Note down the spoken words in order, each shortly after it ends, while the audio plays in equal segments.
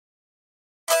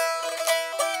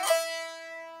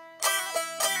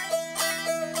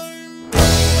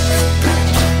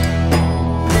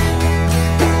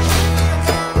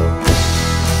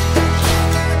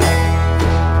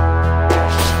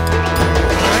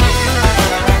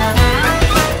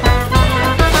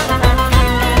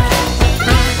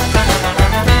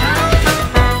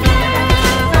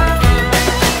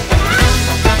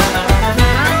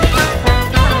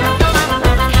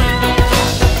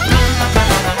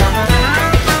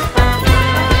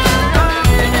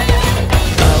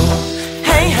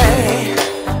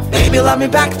you love me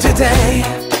back today.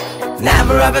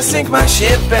 Never ever sink my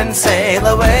ship and sail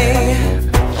away.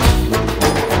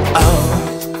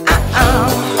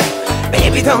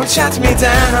 Baby, don't shut me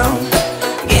down.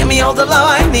 Give me all the love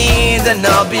I need and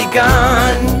I'll be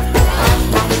gone.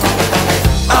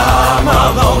 I'm a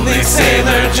lonely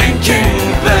sailor drinking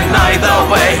the night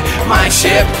away. My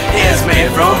ship is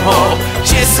made from hope.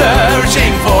 She's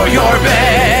searching for your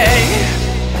bay,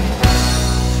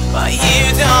 but you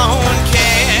don't care.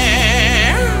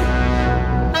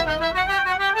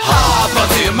 Hop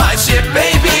onto my ship,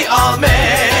 baby, I'll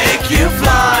make you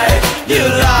fly. You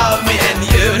love me and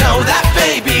you know that,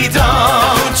 baby,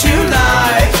 don't you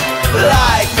lie.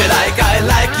 Like me like I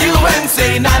like you and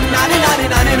say na na na na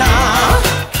na na na.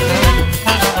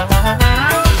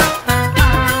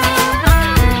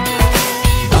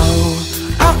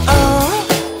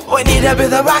 We need a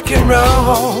bit of rock and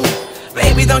roll.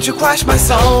 Baby, don't you crush my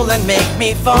soul and make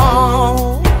me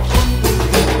fall.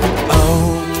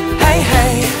 Oh, hey,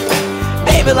 hey,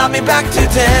 baby, love me back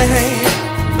today.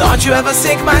 Don't you ever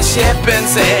sink my ship and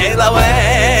sail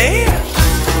away.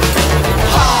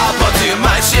 Hop onto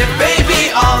my ship, baby,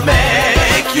 I'll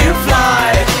make you fly.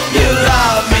 You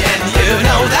love me and you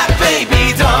know that,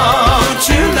 baby, don't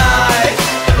you lie.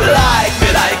 Like me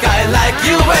like I like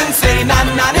you and say na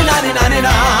na na na na na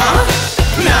na.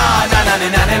 Na na na na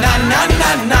na na na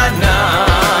na na na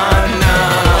na.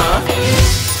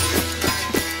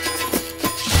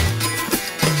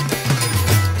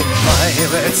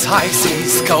 Pirates, high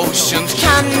seas, oceans,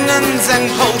 cannons and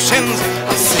potions.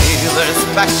 A sailor's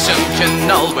passion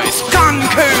can always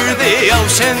conquer the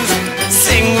oceans.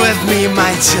 Sing with me,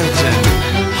 my children.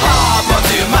 Hop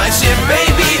onto my ship,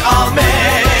 baby, I'll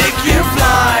make you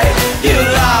fly. You